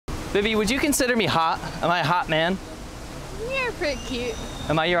Vivi, would you consider me hot? Am I a hot man? You're pretty cute.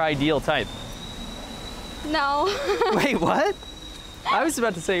 Am I your ideal type? No. Wait, what? I was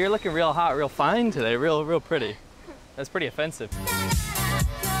about to say you're looking real hot, real fine today, real pretty. That's pretty offensive.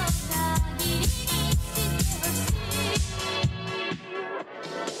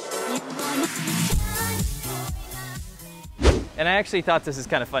 And I actually thought this is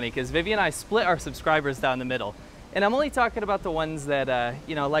kind of funny because Vivi and I split our subscribers down the middle. And I'm only talking about the ones that,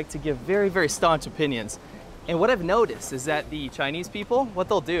 you know, like to give very staunch opinions. And what I've noticed is that the Chinese people, what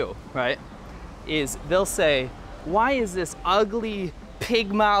they'll do, right, is they'll say, why is this ugly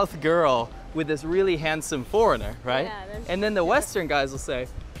pig-mouthed girl with this really handsome foreigner, right? Yeah, and then the Western guys will say,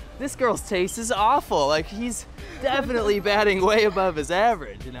 this girl's taste is awful. Like, he's definitely batting way above his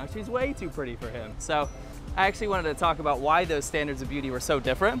average, you know? She's way too pretty for him. So I actually wanted to talk about why those standards of beauty were so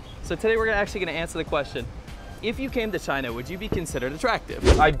different. So today we're actually gonna answer the question, if you came to China, would you be considered attractive?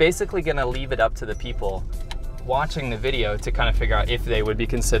 I'm basically gonna leave it up to the people watching the video to kind of figure out if they would be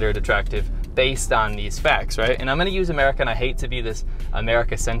considered attractive based on these facts, right? And I'm gonna use America, and I hate to be this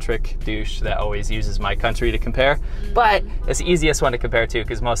America-centric douche that always uses my country to compare, but it's the easiest one to compare to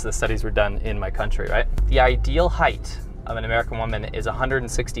because most of the studies were done in my country, right? The ideal height of an American woman is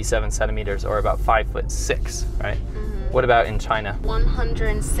 167 centimeters or about 5'6", right? What about in China?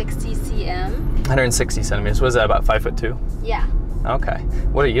 160 cm. 160 centimeters. Was that about 5'2"? Yeah. Okay.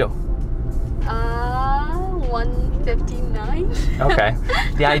 What are you? 159. Okay.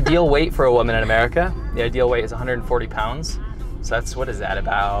 The ideal weight for a woman in America, the ideal weight is 140 pounds. So that's, what is that,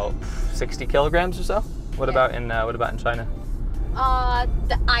 about 60 kilograms or so? What about in China?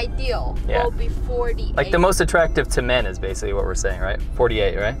 The ideal will be 48. Like the most attractive to men is basically what we're saying, right?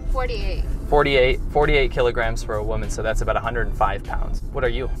 48, right? 48. 48 kilograms for a woman, so that's about 105 pounds. What are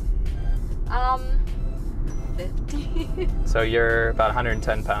you? 50. So you're about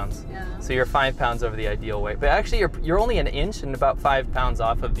 110 pounds. Yeah. So you're 5 pounds over the ideal weight. But actually you're only an inch and about 5 pounds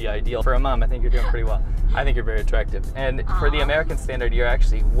off of the ideal. For a mom, I think you're doing pretty well. I think you're very attractive. And for the American standard, you're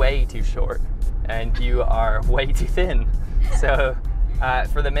actually way too short and you are way too thin. So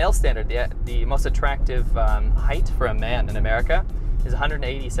for the male standard, the most attractive height for a man in America is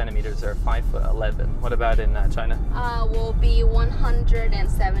 180 centimeters or 5'11". What about in China? Will be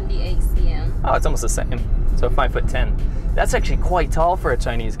 178 cm. Oh, it's almost the same. So 5'10". That's actually quite tall for a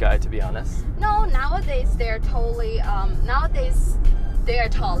Chinese guy, to be honest. No, nowadays they're totally, nowadays they're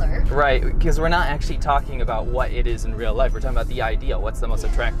taller. Right, because we're not actually talking about what it is in real life. We're talking about the ideal. What's the most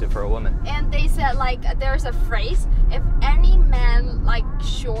attractive for a woman? And they said, like, there's a phrase, if any man like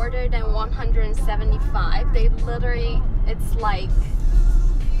shorter than 175, they literally, it's like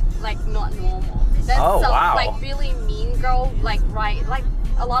not normal. That's wow. Like really mean girl, like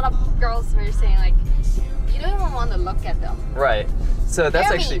a lot of girls were saying like, you don't even want to look at them. Right. So that's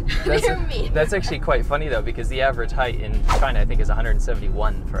that's actually quite funny though, because the average height in China I think is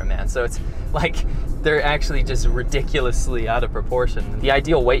 171 for a man. So it's like they're actually just ridiculously out of proportion. The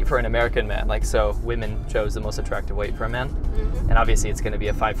ideal weight for an American man, like, so women chose the most attractive weight for a man, and obviously it's going to be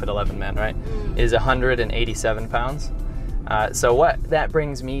a 5'11" man, right? Is 187 pounds. So what that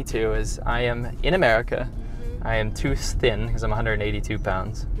brings me to is I am in America. I am too thin because I'm 182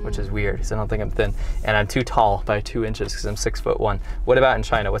 pounds, which is weird because I don't think I'm thin. And I'm too tall by 2 inches because I'm 6'1". What about in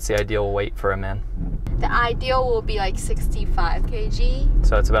China? What's the ideal weight for a man? The ideal will be like 65 kg.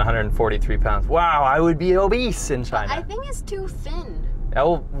 So it's about 143 pounds. Wow, I would be obese in China. I think it's too thin.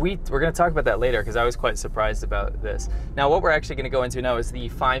 Oh, we're going to talk about that later because I was quite surprised about this. Now, what we're actually going to go into now is the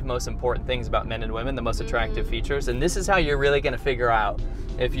 5 most important things about men and women, the most attractive features, and this is how you're really going to figure out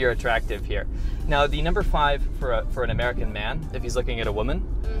if you're attractive here. Now, the number 5 for an American man, if he's looking at a woman,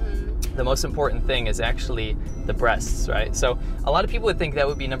 the most important thing is actually the breasts, right? So a lot of people would think that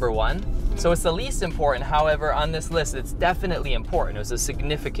would be number 1. So it's the least important. However, on this list, it's definitely important. It was a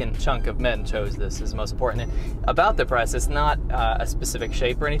significant chunk of men chose this as the most important. And about the breasts, it's not a specific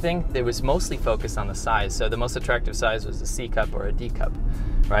shape or anything. It was mostly focused on the size. So the most attractive size was a C cup or a D cup,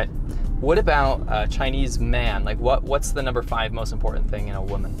 right? What about a Chinese man? Like, what's the number 5 most important thing in a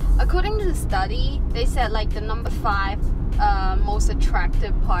woman? According to the study, they said like the number 5 most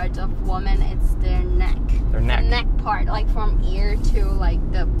attractive part of women, it's their neck. Their neck. The neck part, like from ear to like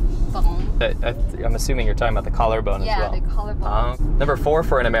the bone. I'm assuming you're talking about the collarbone as well. Yeah, the collarbone. Number 4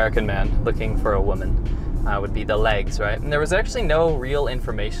 for an American man looking for a woman would be the legs, right? And there was actually no real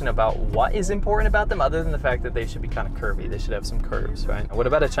information about what is important about them other than the fact that they should be kind of curvy. They should have some curves, right? What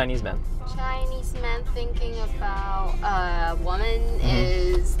about a Chinese man? Chinese man thinking about a woman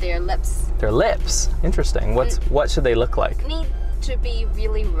is their lips. Their lips? Interesting. What should they look like? Need to be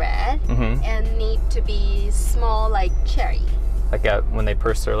really red and need to be small like cherry. Like when they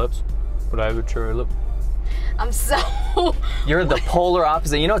purse their lips. Would I have a cherry lip? I'm so... You're the polar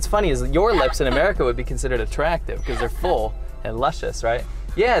opposite. You know what's funny is your lips in America would be considered attractive because they're full and luscious, right?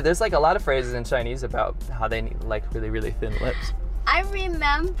 Yeah, there's like a lot of phrases in Chinese about how they need like really, really thin lips. I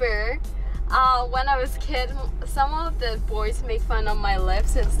remember when I was a kid, some of the boys make fun of my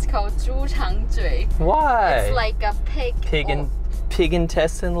lips. It's called 猪肠嘴. Why? It's like a pig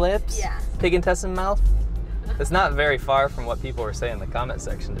intestine lips? Yeah. Pig intestine mouth? It's not very far from what people were saying in the comment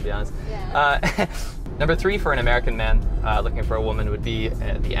section, to be honest. Yeah. Number 3 for an American man looking for a woman would be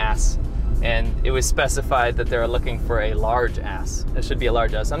the ass. And it was specified that they're looking for a large ass. It should be a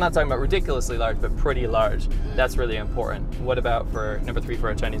large ass. I'm not talking about ridiculously large, but pretty large. That's really important. What about for number 3 for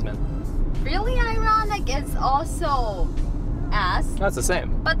a Chinese man? Really ironic, it's also ass. That's the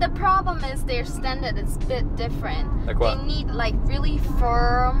same. But the problem is their standard is a bit different. Like what? They need like really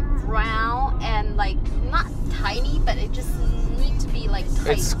firm, round, and like not tiny, but it just needs to be like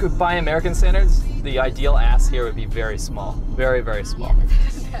tight. It's by American standards, the ideal ass here would be very small. Very, very small.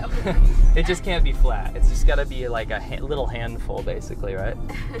 Yeah. It just can't be flat. It's just got to be like a little handful, basically, right?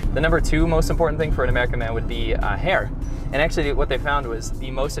 The number 2 most important thing for an American man would be hair. And actually what they found was the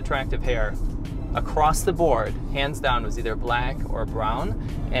most attractive hair across the board, hands down, was either black or brown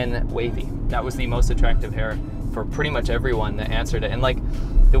and wavy. That was the most attractive hair for pretty much everyone that answered it. And like,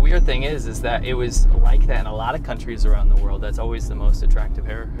 the weird thing is that it was like that in a lot of countries around the world. That's always the most attractive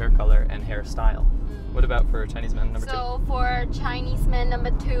hair color and hairstyle. What about for Chinese men, number 2? So for Chinese men,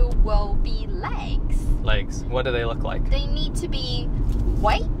 number 2 will be legs. Legs. What do they look like? They need to be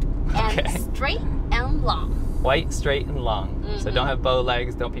white and straight and long. White, straight, and long. So don't have bow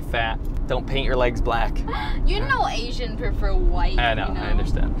legs, don't be fat, don't paint your legs black. You know Asian prefer white. I know, I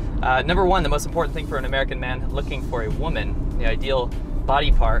understand. Number 1, the most important thing for an American man looking for a woman, the ideal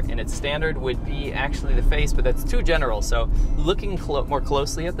body part in its standard would be actually the face, but that's too general. So looking more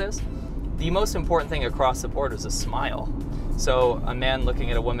closely at this, the most important thing across the board is a smile. So a man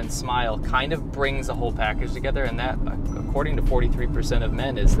looking at a woman's smile kind of brings a whole package together, and that, according to 43% of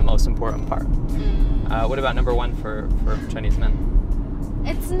men, is the most important part. What about number 1 for Chinese men?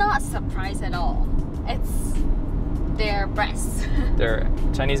 It's not surprise at all. It's their breasts.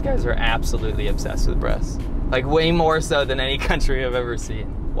 Chinese guys are absolutely obsessed with breasts. Like way more so than any country I've ever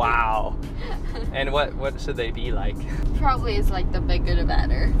seen. Wow. And what should they be like? Probably it's like the bigger the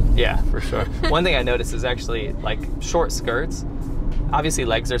better. Yeah, for sure. One thing I noticed is actually like short skirts. Obviously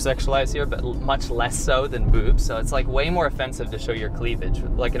legs are sexualized here, but much less so than boobs. So it's like way more offensive to show your cleavage,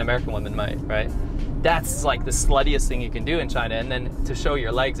 like an American woman might, right? That's like the sluttiest thing you can do in China. And then to show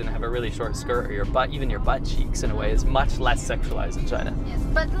your legs and have a really short skirt, or your butt, even your butt cheeks in a way, is much less sexualized in China. Yes,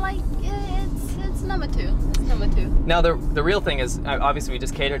 but like it's number 2. It's number 2. Now the real thing is, obviously we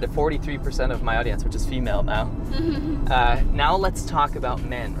just catered to 43% of my audience, which is female now. Now let's talk about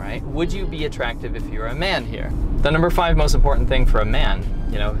men, right? Would you be attractive if you're a man here? The number 5 most important thing for a man,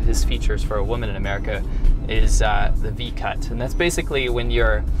 you know, his features for a woman in America, is the V cut. And that's basically when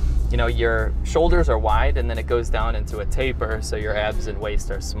your shoulders are wide and then it goes down into a taper, so your abs and waist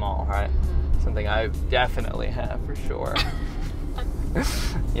are small, right? Something I definitely have for sure.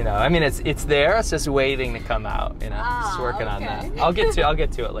 You know, I mean, it's there. It's just waiting to come out. You know, just working on that. I'll get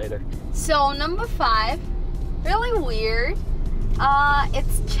to it later. So number 5, really weird.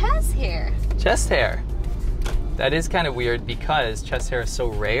 It's chest hair. Chest hair. That is kind of weird because chest hair is so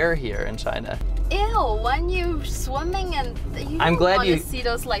rare here in China. Ew, when you're swimming and you I'm glad want to see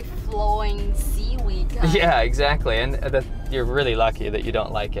those like flowing seaweed kind. Yeah, exactly. And you're really lucky that you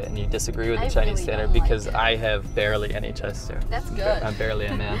don't like it and you disagree with the Chinese really standard, because I have barely any chest hair. That's good. I'm barely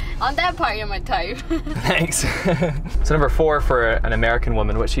a man. On that part, you're my type. Thanks. So number 4 for an American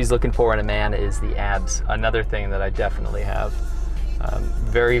woman, what she's looking for in a man is the abs. Another thing that I definitely have.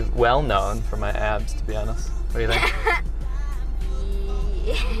 Very well known for my abs, to be honest. What do you think?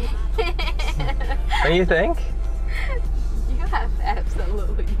 What do you think? You have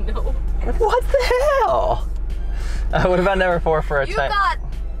absolutely no. What the hell? What about number 4 for a Chinese?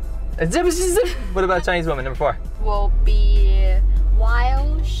 What about Chinese woman, number 4? Will be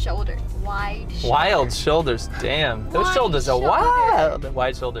wild shoulders. Wild shoulders, damn. Those shoulders are wild.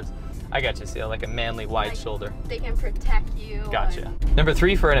 Wide shoulders. I got you, Seal, like a manly wide shoulder. They can protect you. Gotcha. Number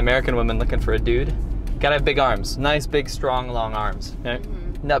 3 for an American woman looking for a dude. Gotta have big arms. Nice, big, strong, long arms. Right?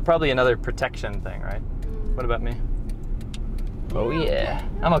 Probably another protection thing, right? What about me? Oh yeah.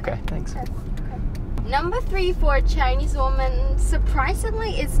 I'm okay, thanks. Number 3 for a Chinese woman,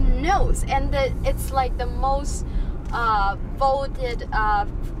 surprisingly, is nose. And it's like the most voted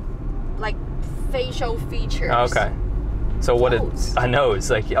like facial features. Okay. So what Nose. a nose,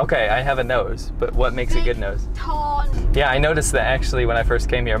 like, okay, I have a nose, but what makes a good nose? Tall. Yeah, I noticed that actually when I first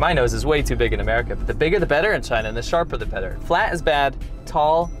came here. My nose is way too big in America, but the bigger the better in China, and the sharper the better. Flat is bad,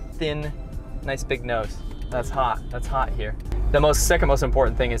 tall, thin, nice big nose. That's hot here. The second most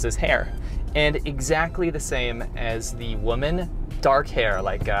important thing is his hair. And exactly the same as the woman, dark hair,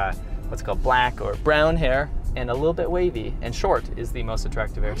 like what's called black or brown hair, and a little bit wavy and short is the most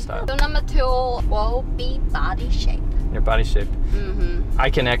attractive hairstyle. So number 2 will be body shape. Your body shape. Mm-hmm. I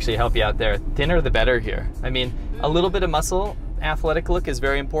can actually help you out there. Thinner the better here. I mean, a little bit of muscle, athletic look is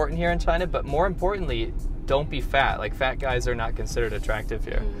very important here in China, but more importantly, don't be fat. Like, fat guys are not considered attractive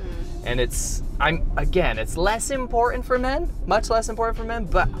here. And it's less important for men, much less important for men,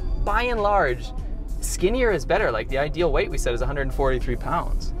 but by and large, skinnier is better. Like, the ideal weight we said is 143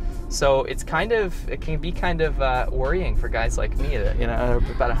 pounds. So it can be kind of worrying for guys like me that, you know, are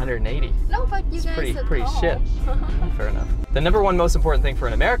about 180. No, but you guys are pretty tall. shit. Fair enough. The number one most important thing for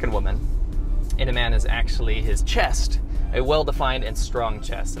an American woman in a man is actually his chest, a well-defined and strong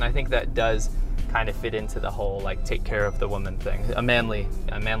chest. And I think that does kind of fit into the whole, like, take care of the woman thing, a manly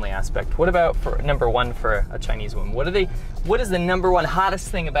aspect. What about for number 1 for a Chinese woman? What is the number 1 hottest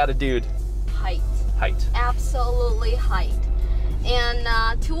thing about a dude? Height. Height. Absolutely height.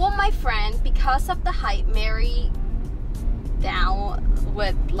 And 2 of my friends, because of the height, married down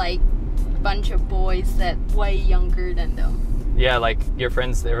with like a bunch of boys that way younger than them. Yeah, like your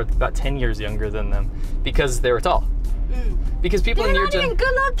friends, they were about 10 years younger than them because they were tall. Because people They're in your not even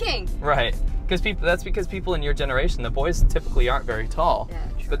good looking. Right. That's because people in your generation, the boys typically aren't very tall. Yeah,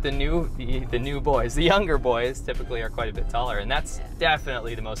 true. But the new boys, the younger boys, typically are quite a bit taller, and that's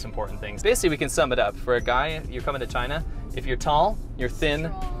definitely the most important thing. Basically, we can sum it up. For a guy, you're coming to China, if you're tall, you're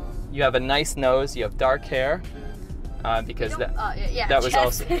thin, you have a nice nose, you have dark hair, because that was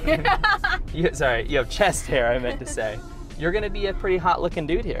also... you have chest hair, I meant to say. You're gonna be a pretty hot looking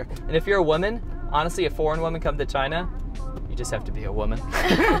dude here. And if you're a woman, honestly, a foreign woman come to China, you just have to be a woman.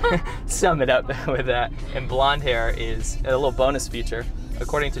 Sum it up with that. And blonde hair is a little bonus feature.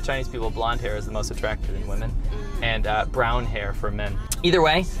 According to Chinese people, blonde hair is the most attractive in women, and brown hair for men. Either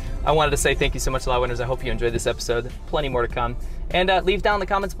way, I wanted to say thank you so much, Laowinners. I hope you enjoyed this episode. Plenty more to come. And leave down in the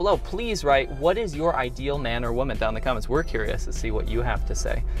comments below. Please write, what is your ideal man or woman down in the comments. We're curious to see what you have to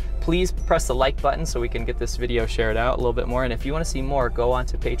say. Please press the like button so we can get this video shared out a little bit more. And if you want to see more, go on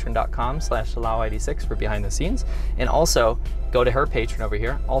to patreon.com/laowinner for behind the scenes. And also go to her Patreon over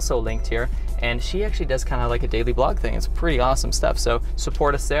here, also linked here. And she actually does kind of like a daily blog thing. It's pretty awesome stuff. So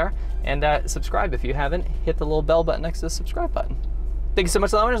support us there, and subscribe if you haven't. Hit the little bell button next to the subscribe button. Thank you so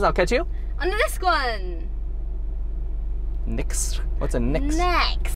much, Laowinners, and I'll catch you on the next one. Next. What's a next? Next.